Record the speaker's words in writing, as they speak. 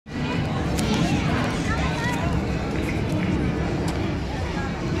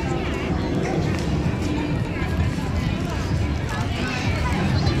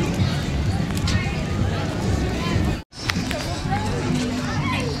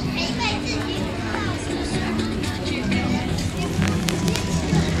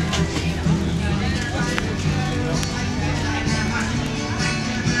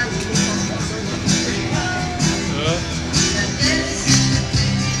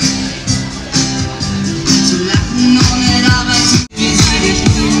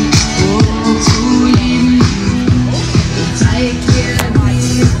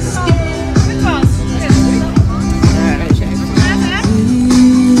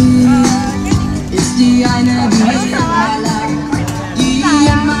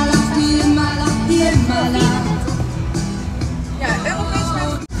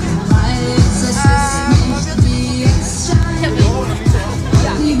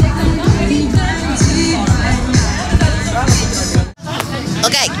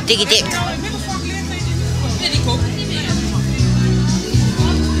Tikkie dik.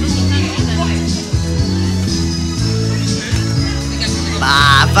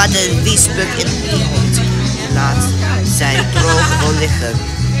 Maar wat een wiespuk in die hond. Laat zijn droog wel liggen.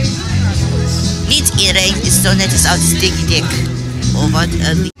 Niet iedereen is zo netjes als Tikkie dik. Oh, wat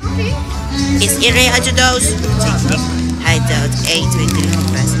een... Is iedereen uit de doos? Hij telt 1, 2, 3, 4,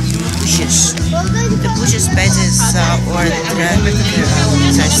 5, 6 poesjes. De poesjes bijten zijn oren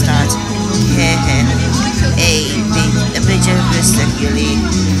en zij staat. Hehe. Hey, een beetje rustig jullie.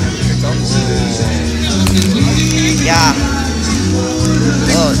 Ja.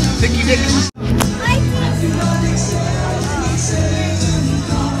 Oh. Tikkie dik.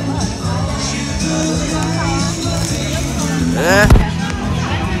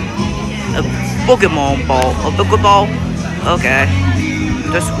 Een Pokémonbal, een Pokébal. Oké,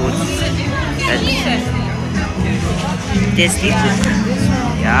 dat is goed. Dit is die boek.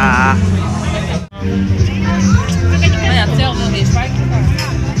 Ja. Maar ja, tel wel weer spijker.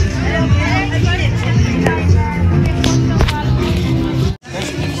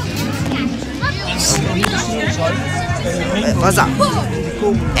 Wat is dat?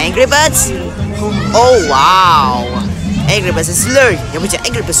 Angry Birds? Oh, wauw. Angry Birds is leuk. Je moet je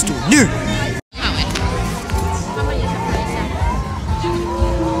Angry Birds doen, nu.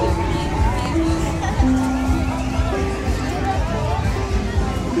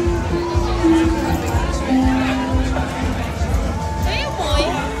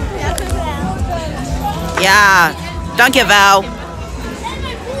 Ja, dankjewel.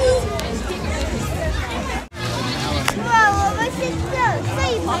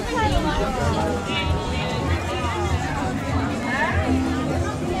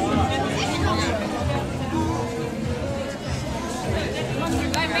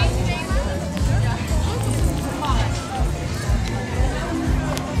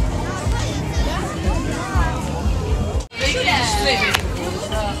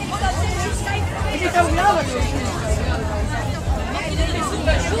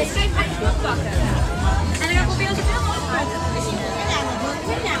 En dan probeer je zoveel mogelijk.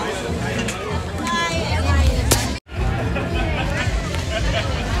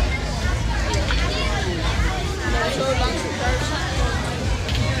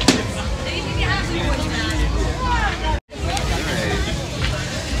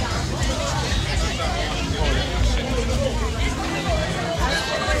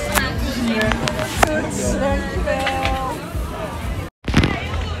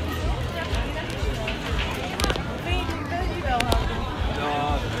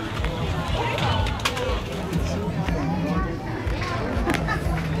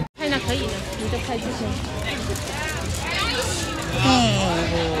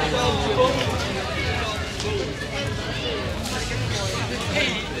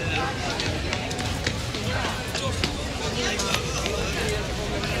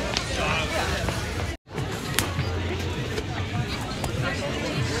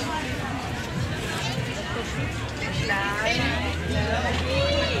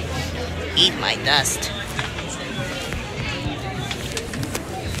 Eat my dust.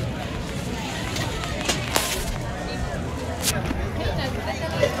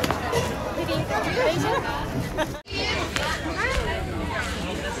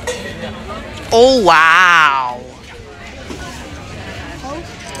 Oh, wow.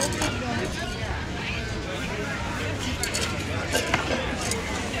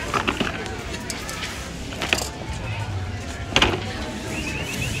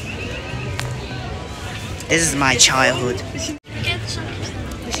 This is my childhood.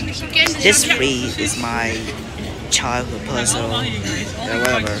 This tree is my childhood puzzle, or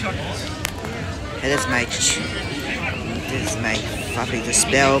whatever. Dit is mijn favoriete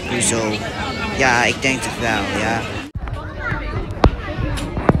spelpuzzel. Ja, ik denk het wel, ja.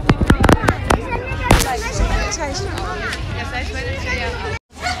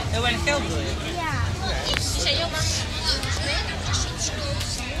 Heel weinig geld wil je?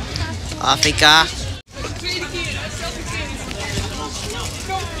 Afrika.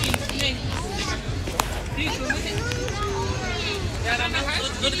 Ja, dan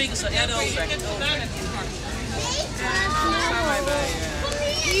door de winkel staan. Ja, de hoofdweg.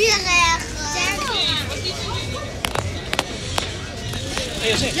 Hier rechts.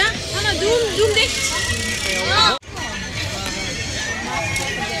 Ja, Hanna, doe hem dicht.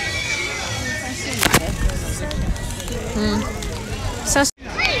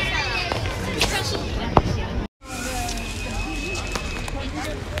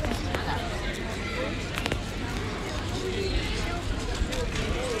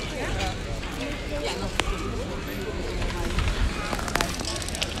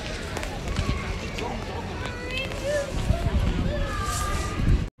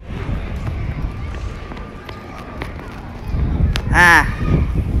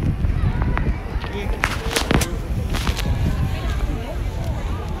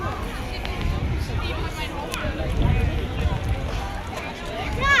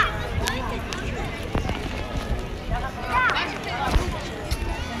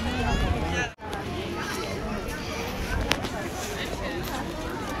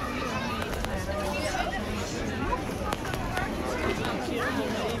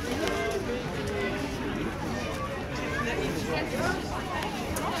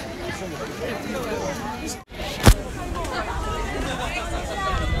 Ik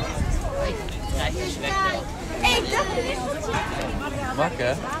dacht dat het Bak,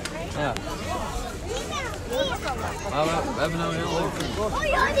 hè? Ja. Maar we hebben nou een heel leuk gekocht.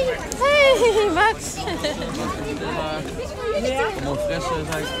 Hey, Max. Allemaal frisse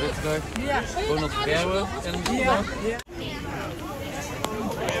zijn weer terug. Gewoon op schermen en een dag.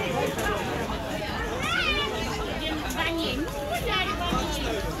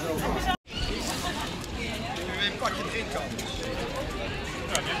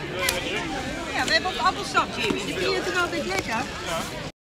 Ja, we hebben ook appelsap, Jimmy. Die vind je toch altijd lekker? Ja.